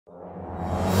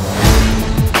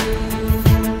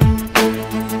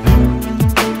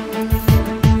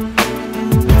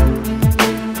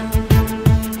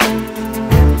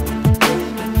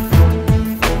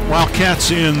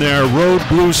Wildcats in their road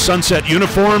blue sunset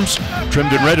uniforms,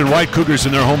 trimmed in red and white. Cougars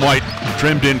in their home white,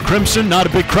 trimmed in crimson. Not a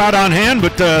big crowd on hand,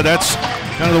 but that's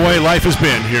kind of the way life has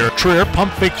been here. Trier,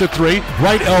 pump fake to three,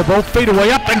 right elbow, fade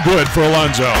away up and good for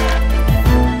Alonzo.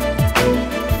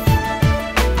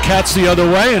 Cats the other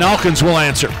way, and Alkins will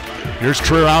answer. Here's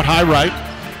Trier out high right.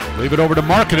 Leave it over to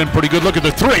Markkanen. Pretty good look at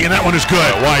the three, and that one is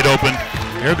good. Wide open.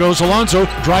 Here goes Alonzo,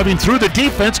 driving through the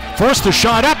defense. Forced the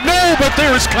shot up. No, but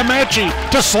there's Camachi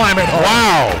to slam it home.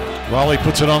 Wow. Raleigh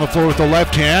puts it on the floor with the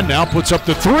left hand. Now puts up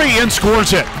the three and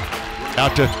scores it.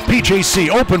 Out to PJC.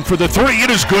 Open for the three. It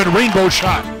is good. Rainbow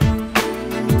shot.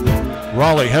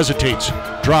 Raleigh hesitates.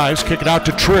 Drives. Kick it out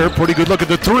to Trier. Pretty good look at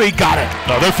the three. Got it.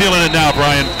 Oh, they're feeling it now,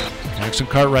 Brian.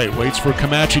 Jackson-Cartwright waits for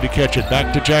Camachi to catch it.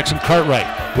 Back to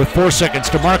Jackson-Cartwright with 4 seconds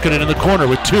to Markkanen in the corner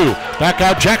with 2. Back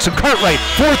out Jackson-Cartwright.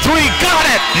 4-3. Got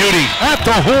it! Beauty. At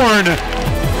the horn.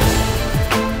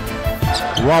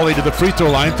 Raleigh to the free throw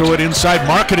line. Throw it inside.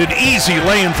 Markkanen. Easy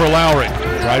lay-in for Lauri.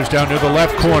 Drives down near the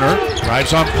left corner.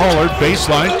 Drives on Pollard.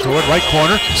 Baseline. Throw it right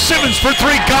corner. Simmons for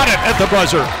 3. Got it at the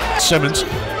buzzer. Simmons.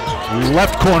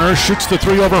 Left corner. Shoots the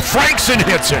 3 over Franks and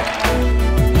hits it.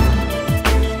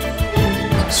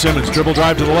 Simmons dribble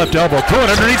drive to the left elbow, throw it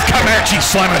underneath, Camachi,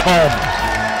 slam it home.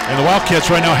 And the Wildcats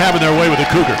right now having their way with the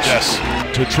Cougars. Yes.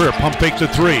 To Trier, pump fake the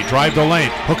 3, drive the lane,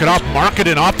 hook it off,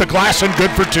 Markkanen off the glass and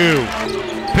good for 2.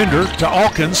 Pinder to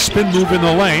Alkins, spin move in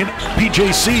the lane,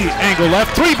 PJC angle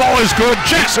left, 3 ball is good,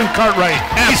 Jackson-Cartwright.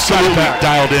 Absolutely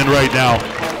dialed in right now.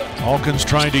 Alkins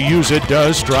trying to use it,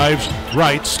 does, drives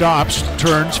right, stops,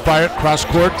 turns, fire it, cross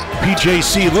court,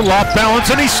 PJC, a little off balance,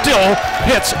 and he still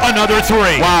hits another 3.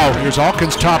 Wow, here's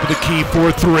Alkins top of the key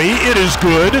for 3, it is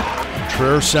good.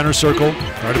 Trier center circle,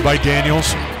 guarded by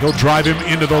Daniels, he'll drive him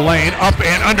into the lane, up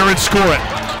and under and score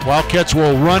it. Wildcats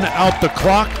will run out the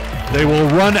clock, they will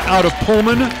run out of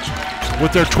Pullman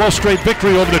with their 12th straight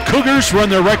victory over the Cougars, run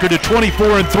their record to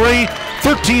 24-3.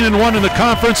 13-1 in the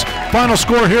conference. Final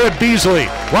score here at Beasley.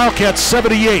 Wildcats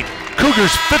 78,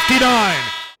 Cougars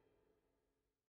 59.